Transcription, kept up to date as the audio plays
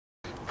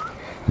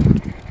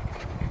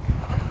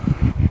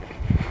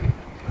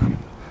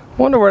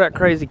Wonder where that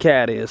crazy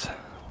cat is.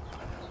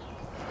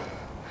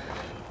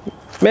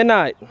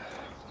 Midnight.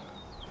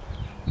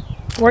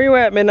 Where you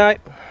at,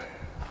 Midnight?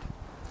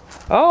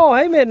 Oh,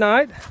 hey,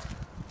 Midnight.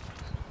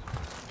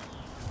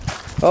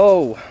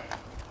 Oh.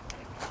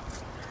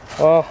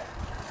 Well,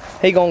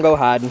 he gonna go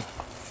hiding.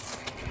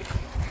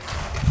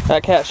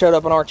 That cat showed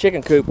up in our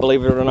chicken coop,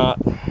 believe it or not.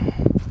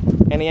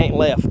 And he ain't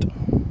left.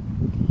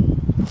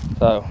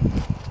 So,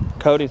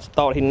 Cody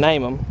thought he'd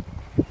name him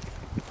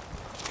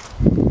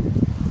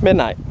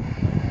Midnight.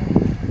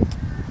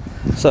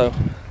 So,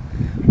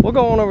 we'll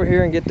go on over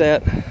here and get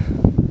that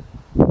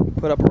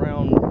put up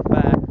around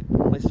back,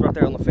 at least right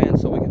there on the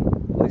fence, so we can,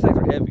 these things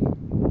are heavy.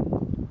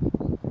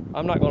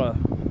 I'm not gonna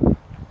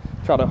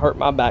try to hurt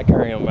my back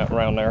carrying them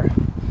around there.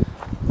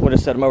 We'll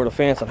just set them over the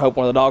fence and hope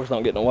one of the dogs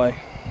don't get in the way.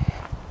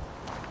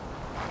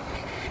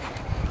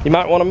 You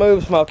might want to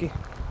move, Smokey.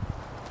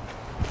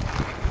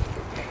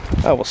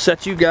 I will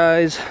set you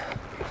guys.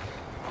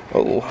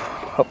 Oh,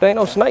 hope there ain't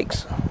no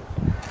snakes.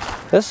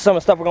 This is some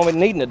of the stuff we're gonna be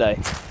needing today.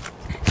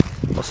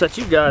 I'll set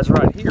you guys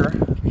right here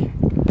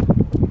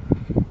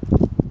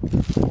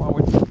while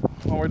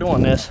we're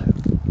doing this.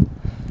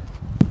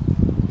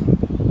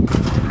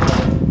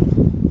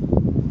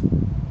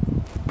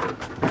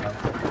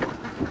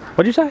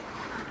 What'd you say?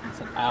 I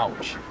said,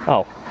 ouch.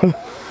 Oh.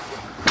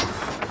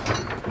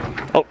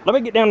 Oh, let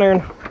me get down there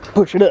and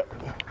push it up.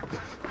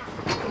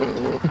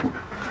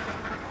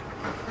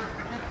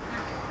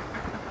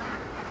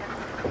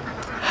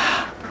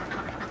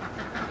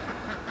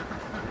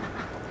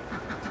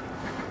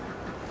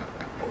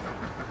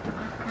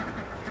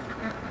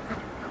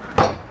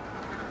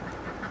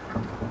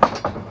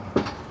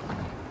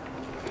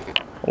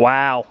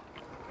 Wow.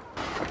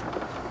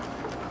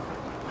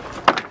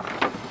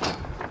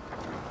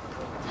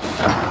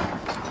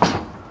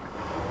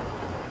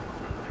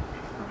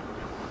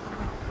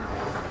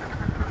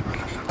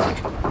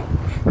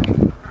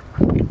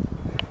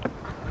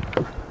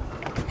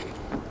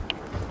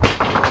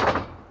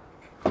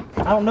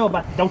 I don't know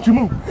about this. Don't you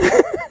move.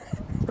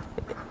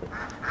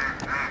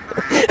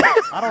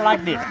 I don't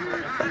like this.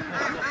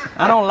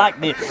 I don't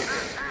like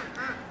this.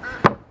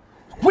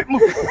 Quit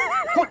moving.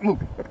 Quit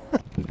moving.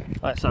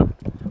 Alright, so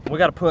we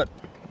got to put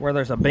where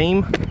there's a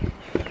beam,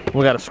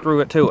 we got to screw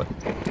it to it.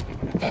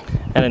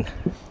 And then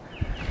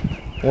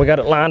we got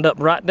it lined up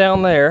right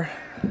down there.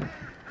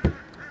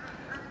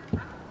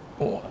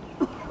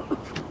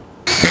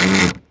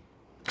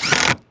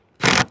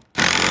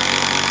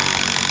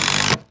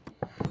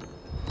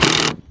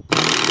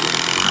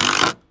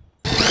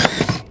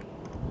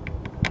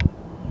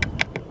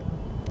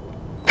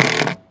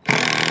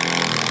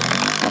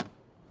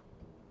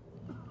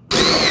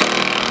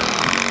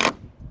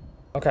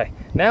 Okay,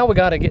 now we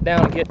got to get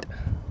down and get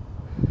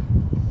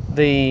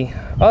the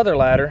other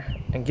ladder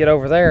and get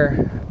over there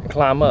and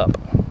climb up.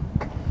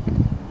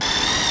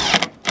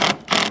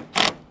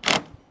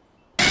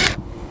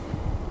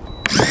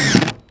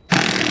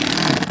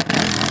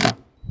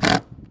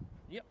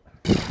 Yep.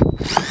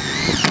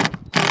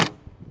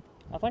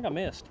 I think I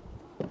missed.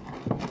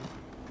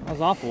 That was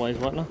awful ways,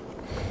 wasn't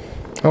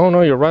it? Oh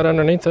no, you're right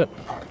underneath it.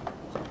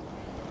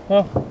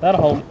 Well,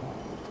 that'll hold it.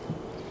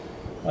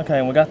 Okay,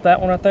 and we got that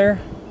one right there.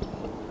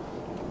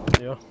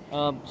 Yeah.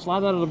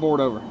 Slide that of the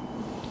board over.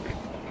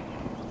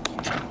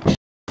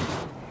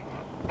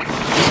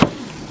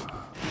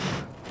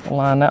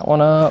 Line that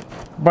one up.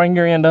 Bring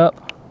your end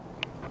up.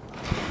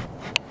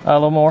 A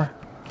little more.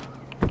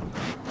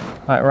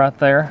 Right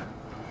there.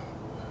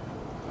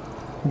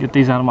 Get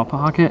these out of my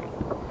pocket.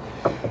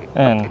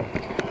 And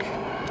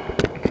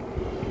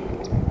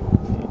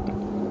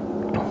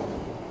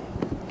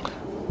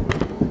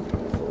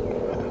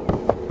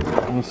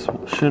this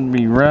should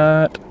be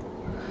right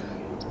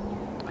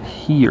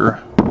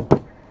here.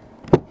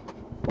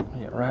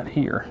 Yeah, right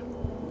here.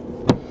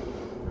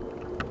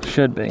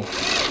 Should be.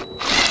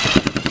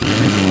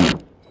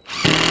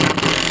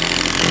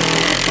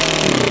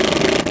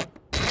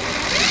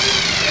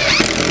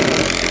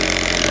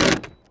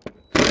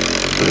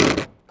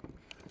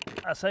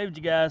 I saved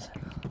you guys.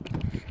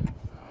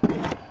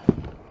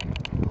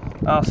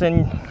 I'll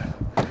send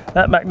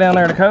that back down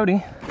there to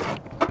Cody,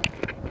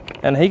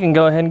 and he can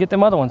go ahead and get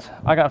them other ones.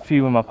 I got a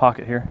few in my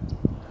pocket here.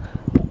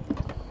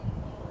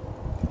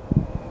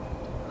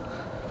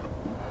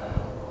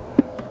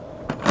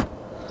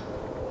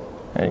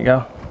 There you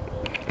go.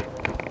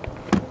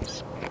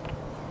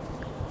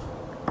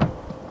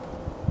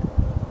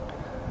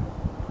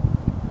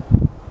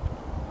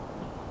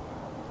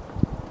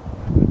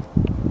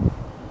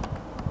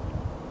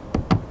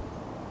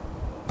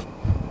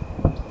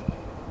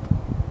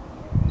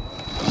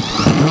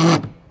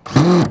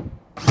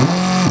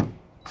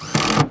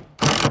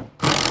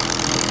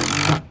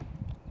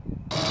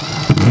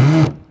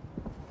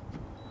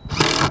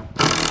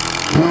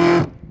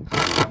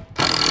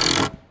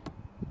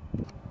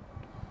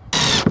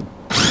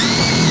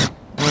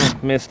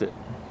 Missed it.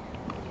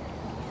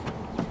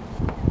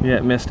 Yeah,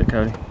 missed it,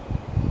 Cody.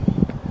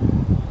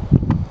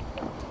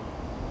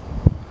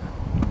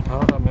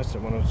 I missed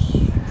it when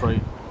it's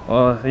straight.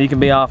 Well, you can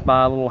be off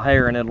by a little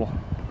hair and it'll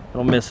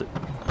It'll miss it.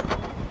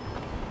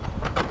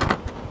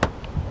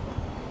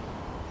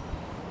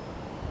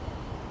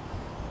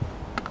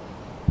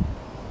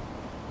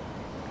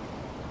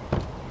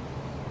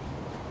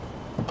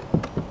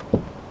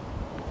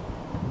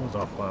 I was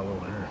off by a little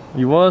hair.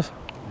 You was?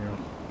 Yeah.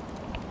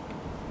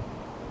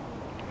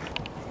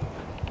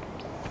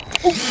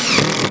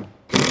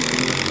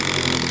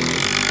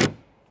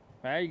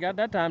 Hey, you got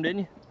that time, didn't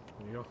you?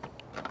 Yeah.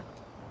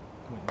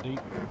 Went deep.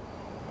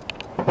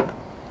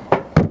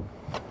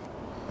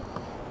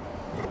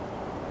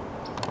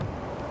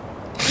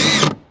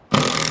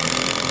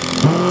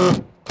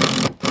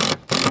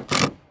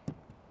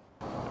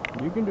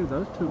 You can do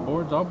those 2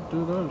 boards, I'll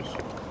do those.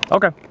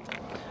 Okay.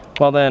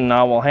 Well then,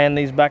 I will hand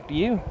these back to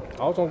you.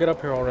 I was gonna get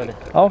up here already.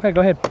 Okay,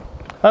 go ahead.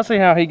 Let's see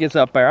how he gets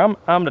up there.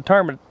 I'm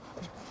determined.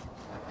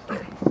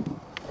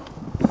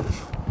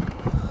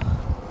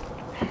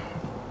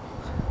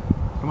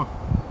 Come on.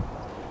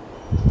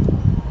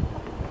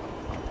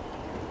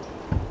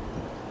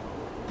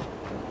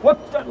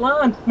 What's that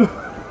line?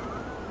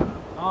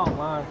 Oh,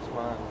 mine's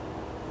mine.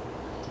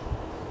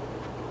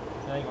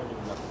 I ain't gonna give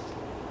you nothing.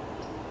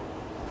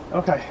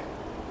 Okay.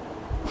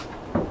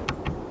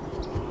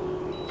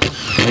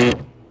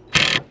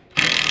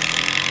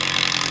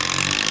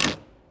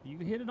 You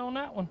can hit it on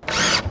that one.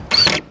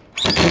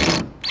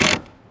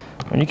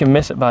 And you can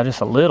miss it by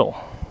just a little.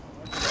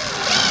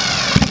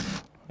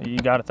 You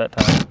got it that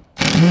time.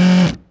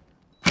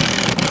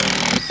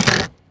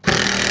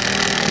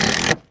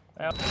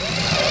 Out.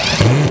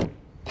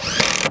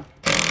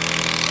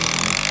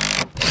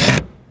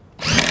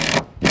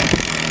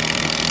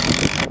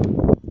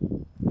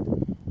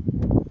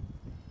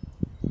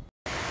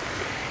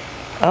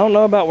 I don't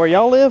know about where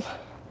y'all live,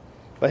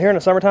 but here in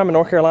the summertime in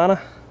North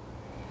Carolina,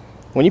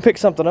 when you pick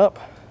something up,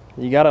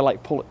 you gotta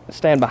like pull it,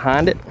 stand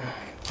behind it,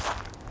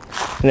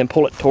 and then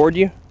pull it toward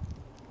you.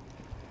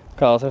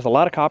 Because there's a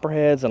lot of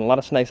copperheads and a lot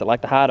of snakes that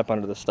like to hide up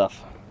under this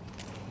stuff.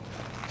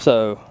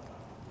 So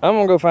I'm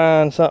gonna go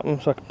find something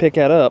so I can pick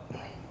that up.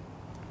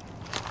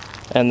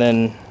 And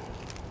then,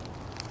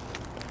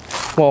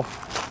 well,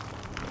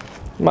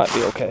 might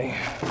be okay.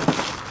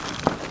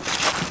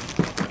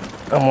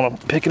 I'm gonna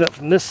pick it up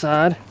from this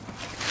side,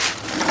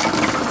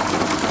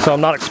 so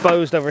I'm not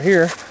exposed over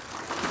here.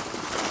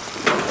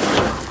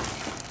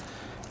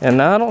 And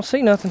now I don't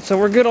see nothing, so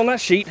we're good on that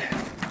sheet.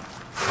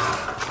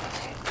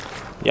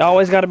 You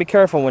always got to be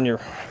careful when you're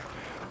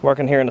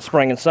working here in the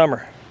spring and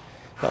summer.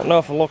 Don't know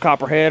if a little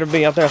copperhead would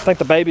be out there. I think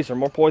the babies are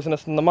more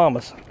poisonous than the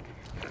mamas.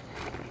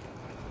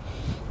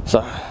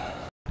 So,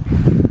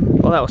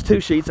 well, that was 2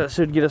 sheets. That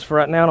should get us for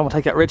right now. And I'm gonna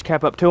take that ridge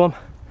cap up to him.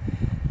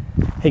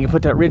 He can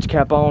put that ridge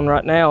cap on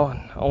right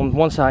now on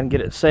one side and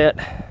get it set.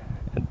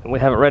 And we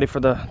have it ready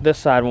for this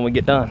side when we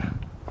get done.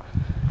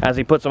 As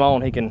he puts them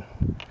on, he can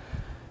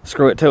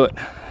screw it to it.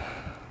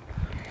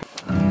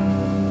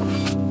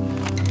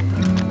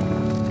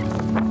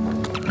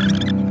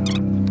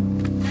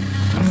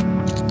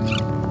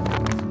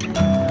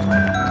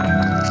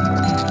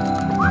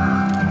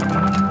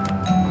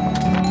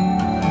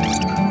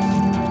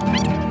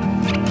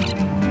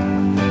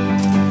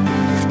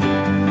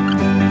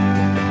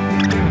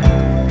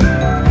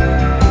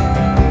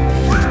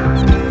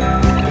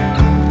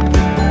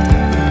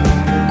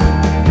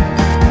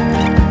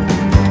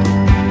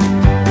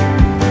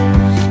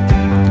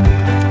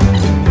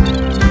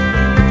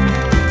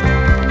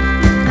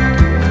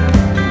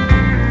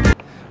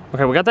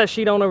 Okay, we got that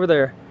sheet on over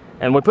there,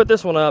 and we put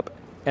this one up,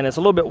 and it's a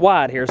little bit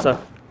wide here,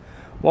 so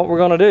what we're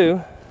gonna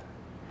do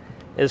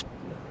is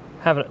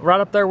have it right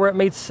up there where it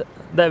meets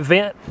that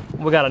vent.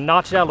 We gotta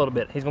notch it out a little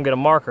bit. He's gonna get a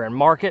marker and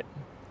mark it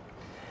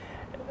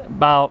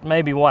about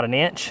maybe, what, an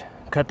inch?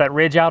 Cut that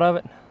ridge out of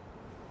it.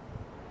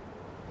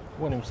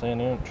 Wouldn't even say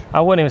an inch.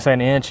 I wouldn't even say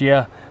an inch,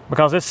 yeah,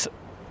 because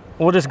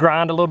we'll just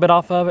grind a little bit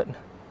off of it.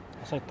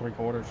 I'd say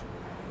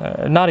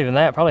 3/4. Not even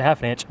that, probably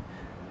half an inch.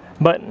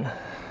 But,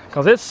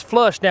 because it's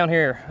flush down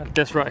here,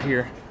 this right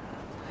here.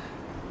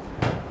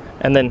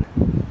 And then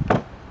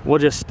we'll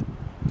just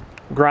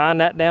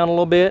grind that down a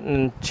little bit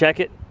and check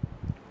it.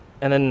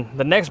 And then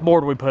the next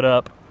board we put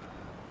up,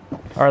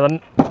 or we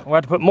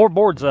have to put more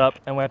boards up,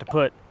 and we have to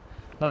put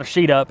another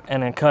sheet up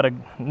and then cut a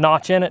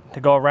notch in it to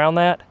go around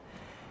that.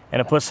 And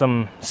to put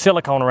some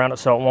silicone around it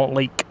so it won't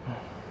leak.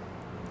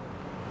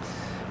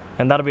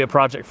 And that'll be a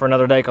project for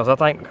another day, because I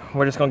think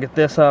we're just gonna get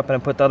this up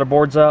and put the other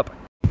boards up.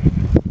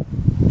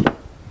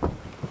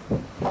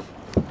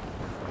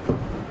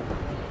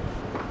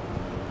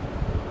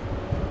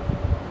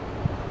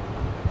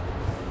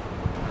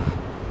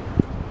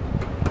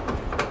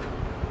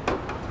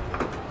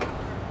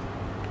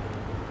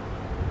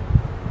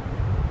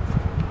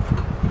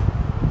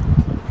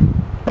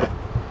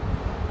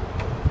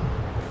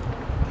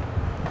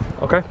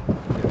 Okay.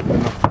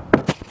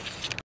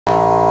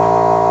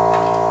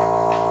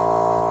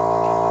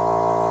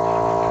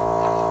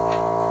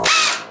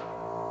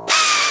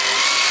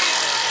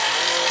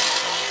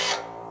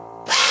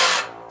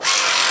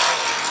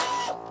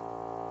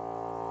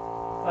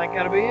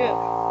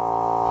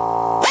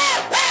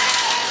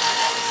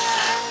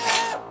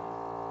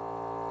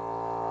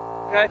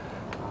 Okay.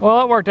 Well,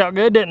 that worked out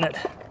good, didn't it?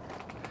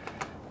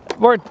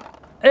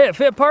 Hey, it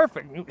fit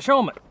perfect. Show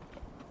them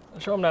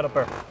it. Show them that up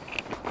there.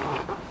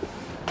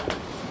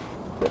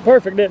 Fit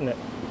perfect, didn't it?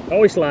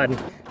 Always sliding.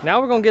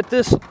 Now we're gonna get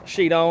this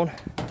sheet on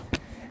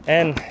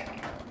and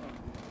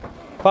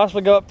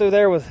possibly go up through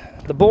there with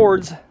the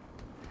boards and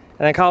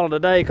then call it a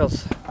day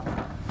because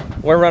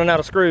we're running out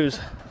of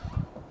screws.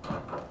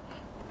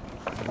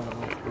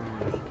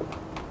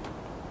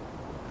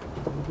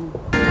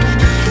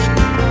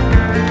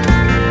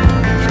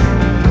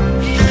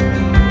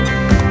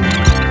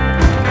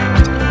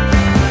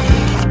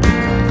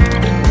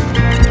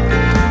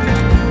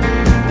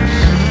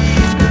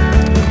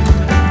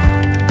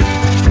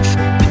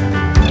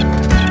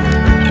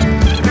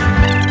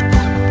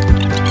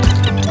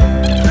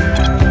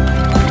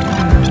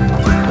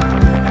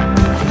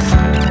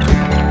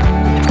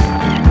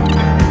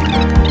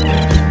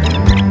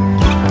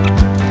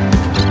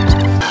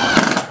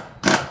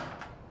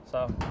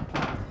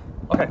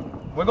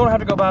 We're gonna have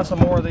to go buy some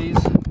more of these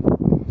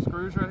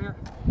screws right here.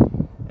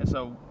 And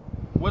so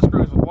wood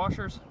screws with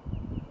washers,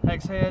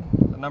 hex head,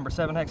 the number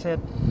 7 hex head.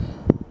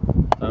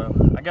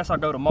 So I guess I'll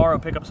go tomorrow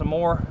and pick up some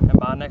more, and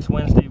by next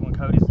Wednesday when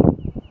Cody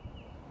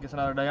gets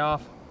another day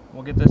off,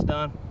 we'll get this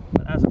done.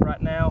 But as of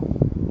right now,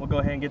 we'll go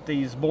ahead and get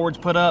these boards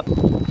put up.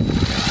 Went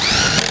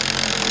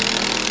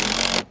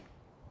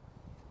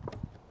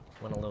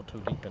a little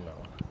too deep in that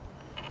one.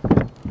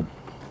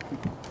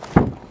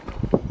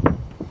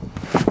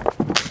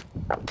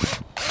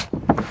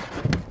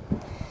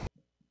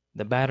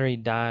 The battery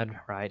died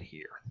right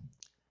here.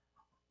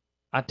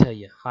 I tell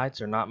you,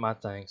 heights are not my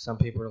thing. Some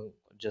people are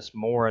just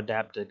more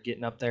adapted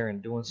getting up there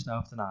and doing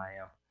stuff than I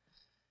am.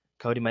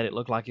 Cody made it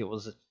look like it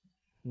was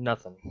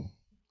nothing.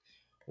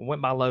 We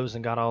went by Lowe's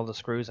and got all the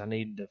screws I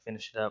needed to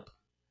finish it up.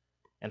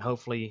 And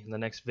hopefully in the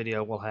next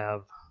video we'll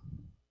have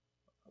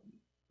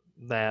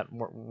that.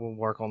 We'll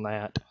work on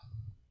that.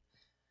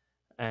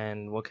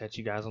 And we'll catch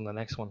you guys on the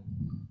next one.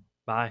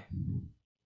 Bye.